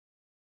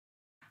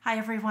Hi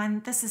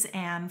everyone, this is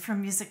Anne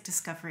from Music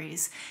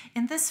Discoveries.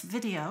 In this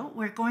video,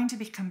 we're going to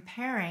be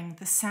comparing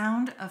the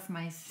sound of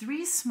my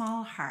 3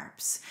 small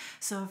harps.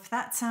 So if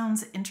that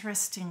sounds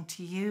interesting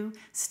to you,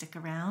 stick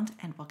around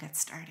and we'll get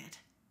started.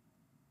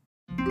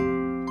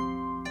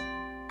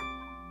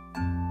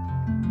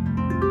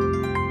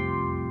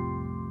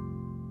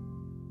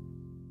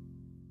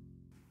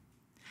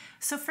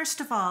 So first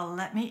of all,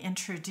 let me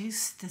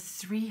introduce the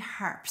 3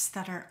 harps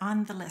that are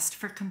on the list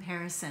for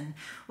comparison.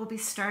 We'll be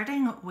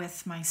starting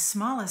with my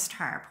smallest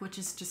harp, which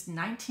is just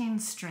 19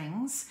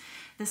 strings.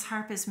 This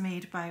harp is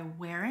made by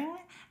Waring,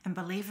 and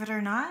believe it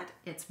or not,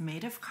 it's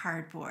made of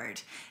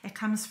cardboard. It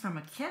comes from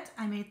a kit.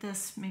 I made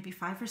this maybe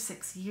 5 or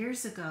 6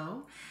 years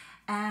ago.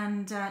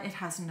 And it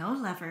has no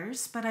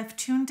levers, but I've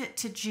tuned it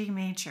to G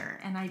major,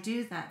 and I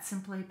do that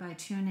simply by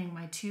tuning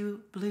my 2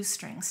 blue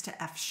strings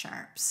to F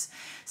sharps.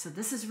 So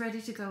this is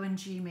ready to go in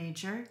G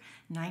major,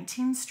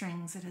 19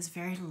 strings. It has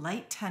very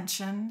light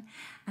tension,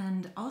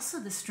 and also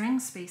the string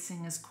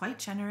spacing is quite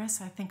generous.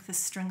 I think the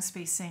string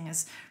spacing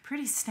is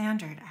pretty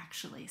standard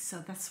actually, so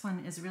this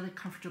one is really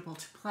comfortable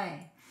to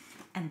play.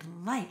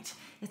 And light,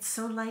 it's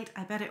so light,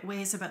 I bet it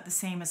weighs about the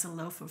same as a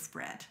loaf of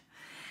bread.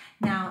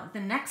 Now, the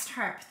next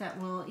harp that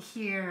we'll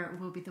hear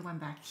will be the one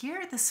back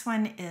here. This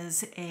one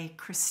is a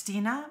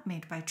Christina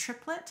made by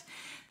Triplett.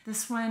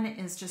 This one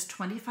is just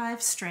 25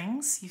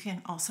 strings. You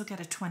can also get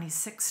a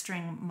 26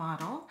 string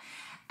model,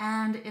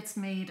 and it's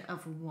made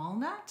of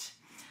walnut.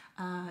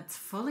 It's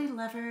fully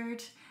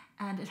levered,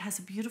 and it has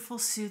a beautiful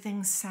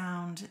soothing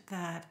sound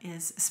that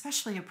is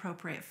especially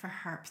appropriate for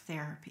harp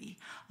therapy.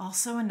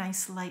 Also a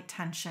nice light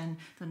tension,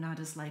 though not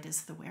as light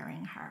as the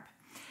Waring harp.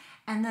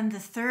 And then the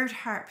third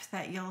harp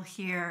that you'll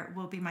hear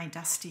will be my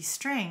Dusty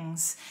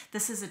Strings.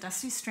 This is a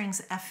Dusty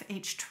Strings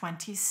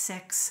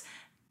FH26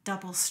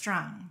 double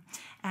strung.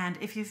 And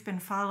if you've been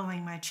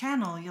following my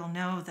channel, you'll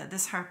know that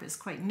this harp is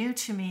quite new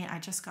to me. I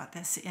just got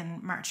this in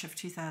March of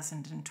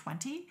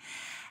 2020.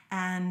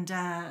 And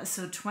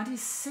so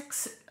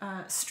 26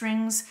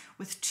 strings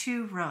with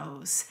 2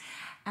 rows.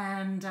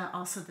 And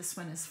also this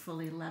one is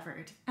fully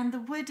levered. And the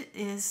wood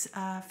is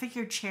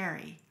figured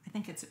cherry. I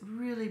think it's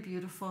really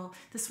beautiful.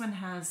 This one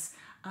has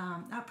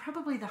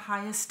probably the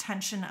highest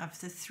tension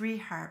of the 3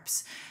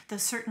 harps, though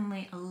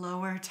certainly a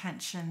lower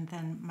tension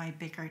than my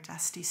bigger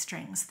Dusty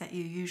Strings that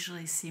you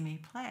usually see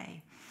me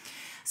play.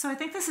 So I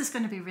think this is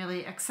going to be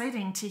really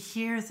exciting to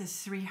hear the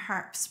 3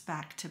 harps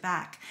back to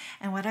back.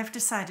 And what I've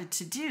decided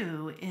to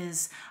do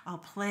is I'll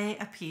play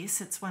a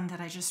piece. It's one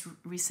that I just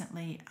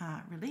recently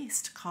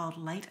released called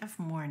Light of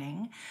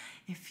Morning.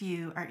 If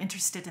you are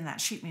interested in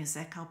that sheet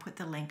music, I'll put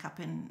the link up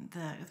in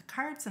the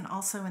cards and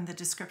also in the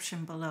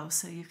description below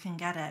so you can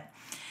get it.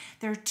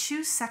 There are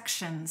 2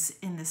 sections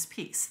in this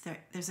piece.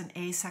 There's an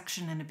A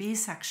section and a B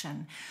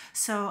section.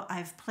 So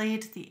I've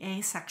played the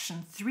A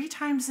section 3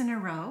 times in a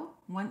row,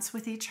 once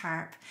with each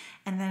harp,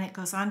 and then it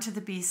goes on to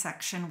the B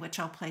section, which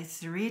I'll play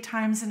 3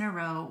 times in a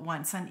row,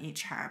 once on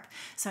each harp.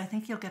 So I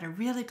think you'll get a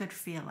really good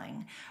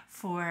feeling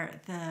for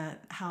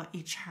how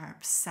each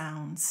harp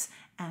sounds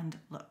and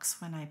looks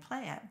when I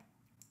play it.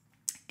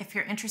 If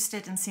you're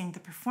interested in seeing the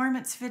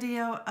performance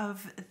video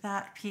of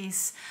that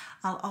piece,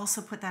 I'll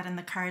also put that in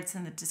the cards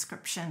in the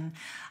description.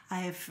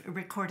 I've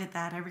recorded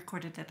that. I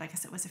recorded it, I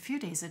guess it was a few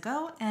days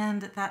ago,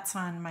 and that's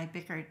on my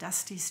bigger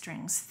Dusty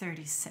Strings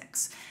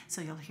 36.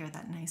 So you'll hear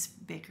that nice,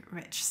 big,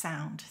 rich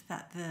sound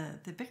that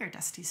the bigger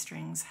Dusty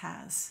Strings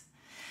has.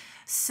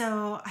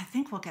 So I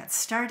think we'll get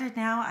started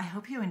now. I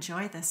hope you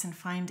enjoy this and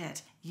find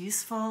it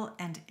useful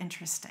and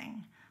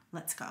interesting.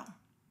 Let's go.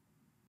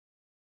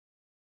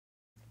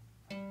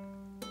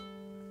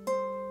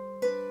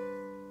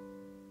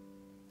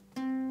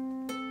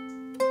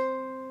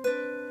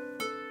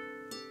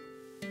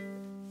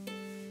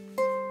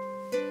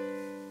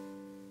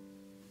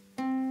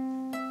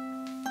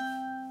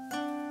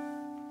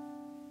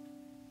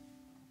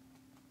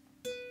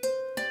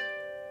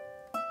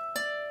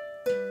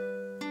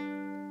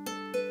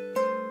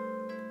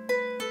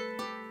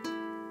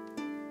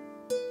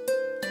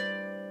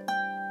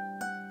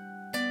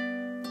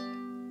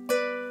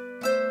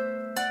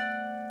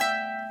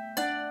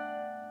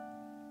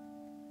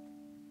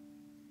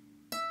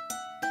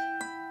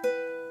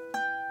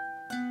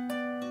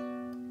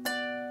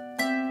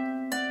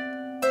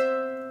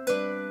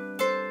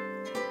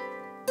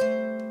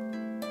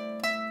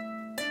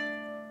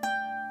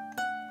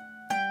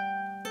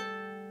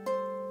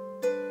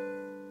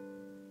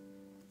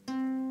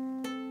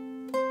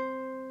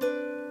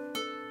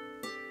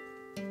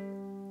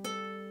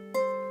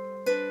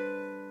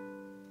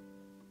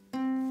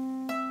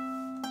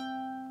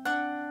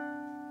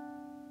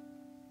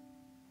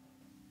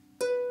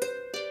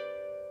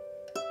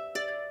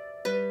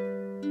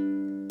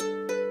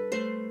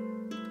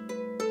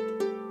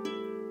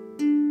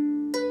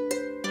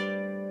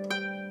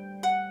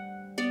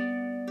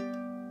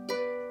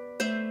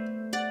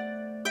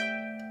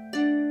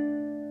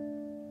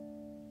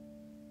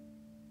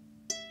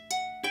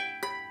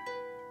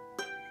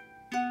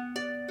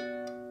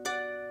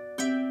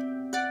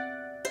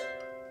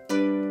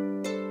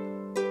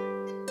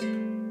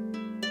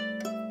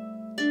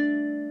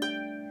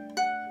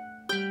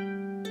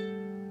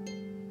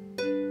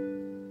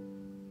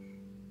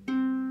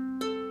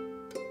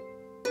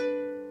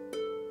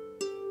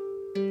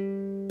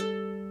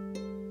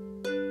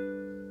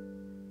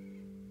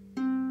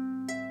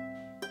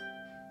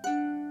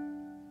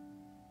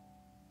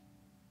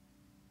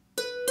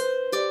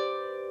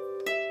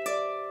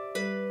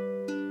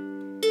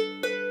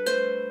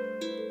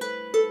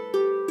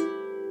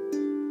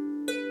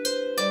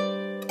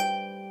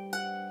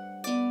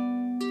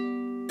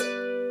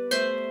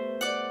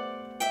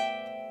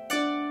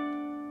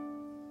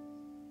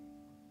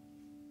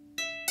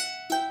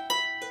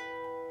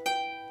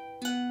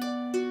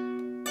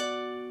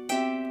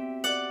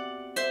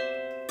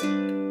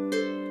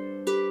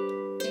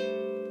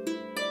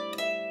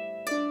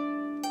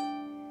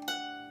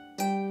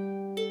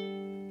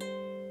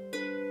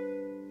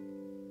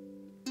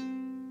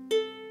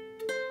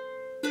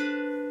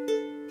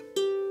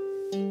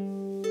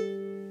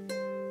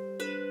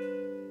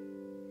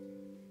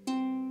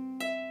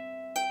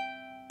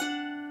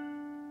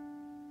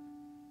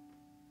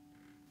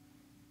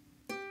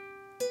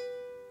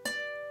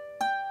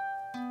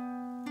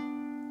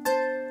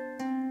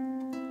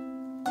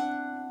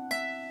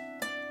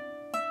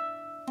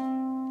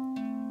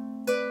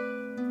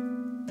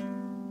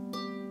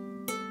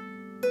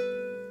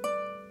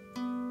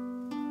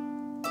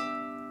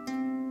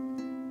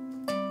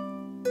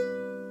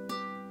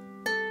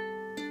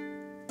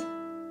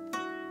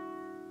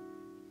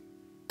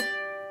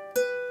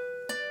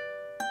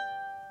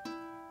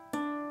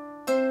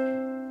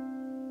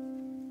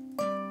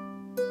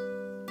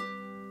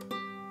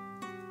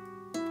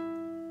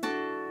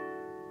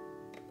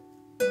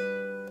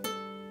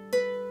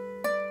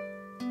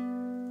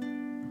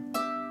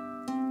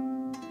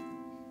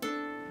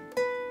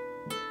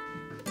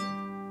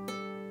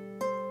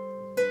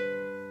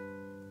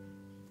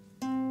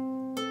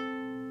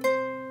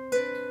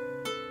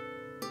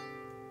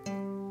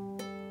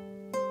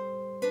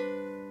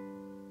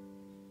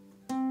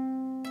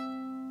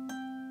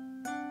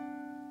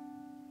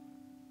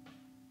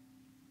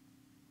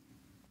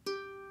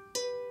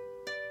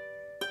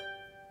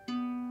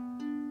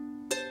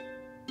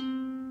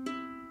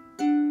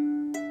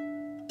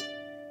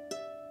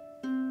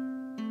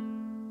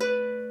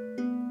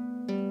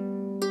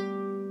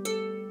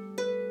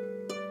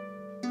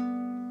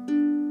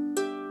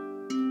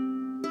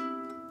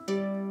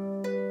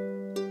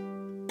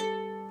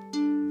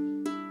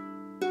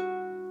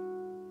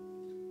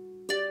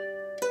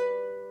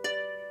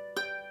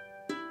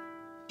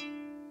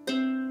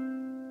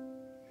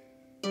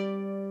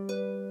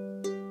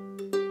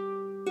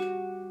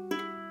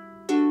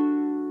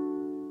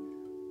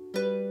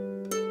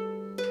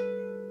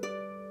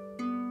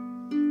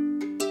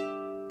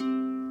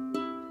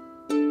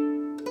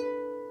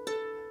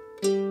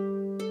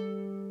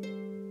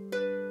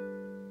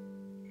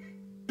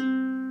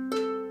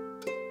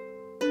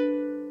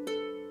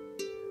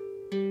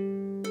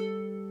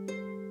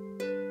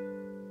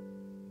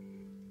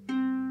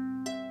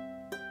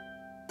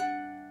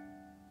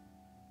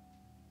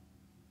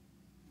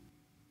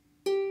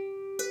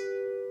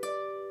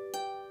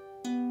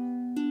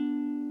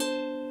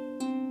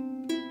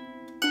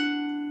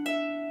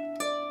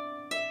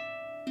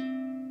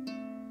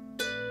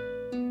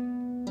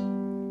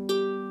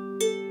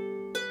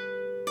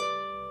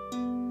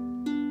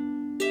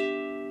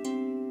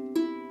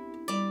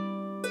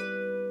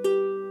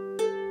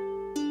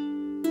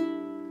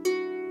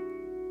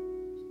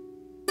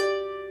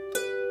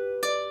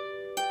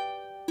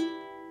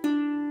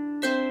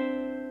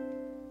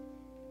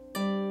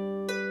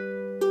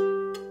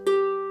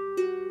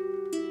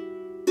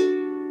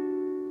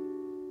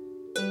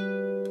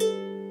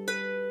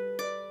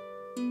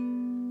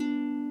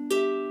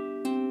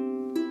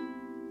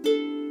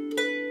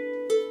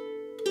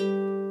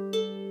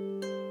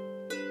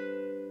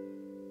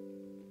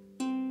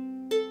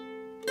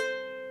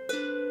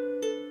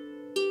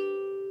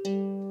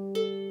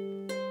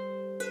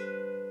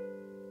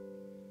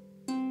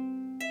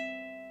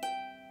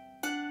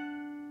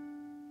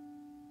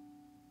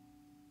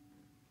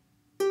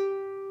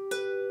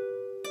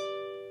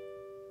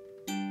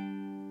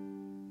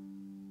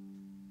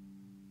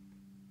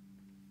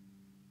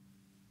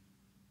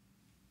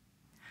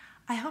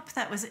 I hope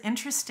that was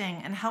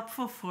interesting and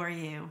helpful for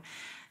you.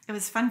 It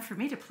was fun for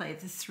me to play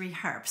the three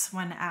harps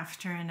one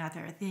after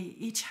another. They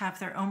each have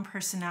their own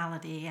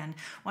personality and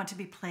want to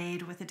be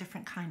played with a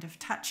different kind of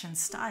touch and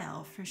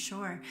style for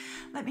sure.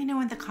 Let me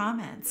know in the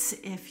comments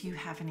if you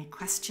have any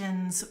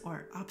questions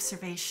or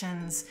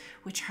observations.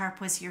 Which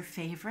harp was your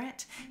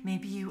favorite?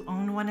 Maybe you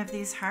own one of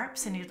these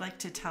harps and you'd like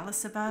to tell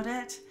us about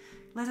it.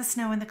 Let us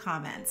know in the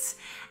comments.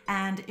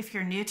 And if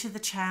you're new to the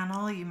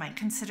channel, you might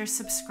consider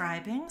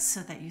subscribing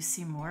so that you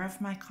see more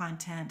of my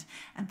content.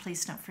 And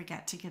please don't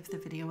forget to give the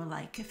video a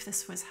like if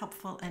this was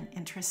helpful and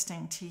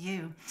interesting to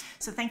you.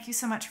 So thank you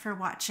so much for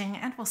watching,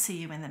 and we'll see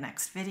you in the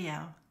next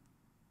video.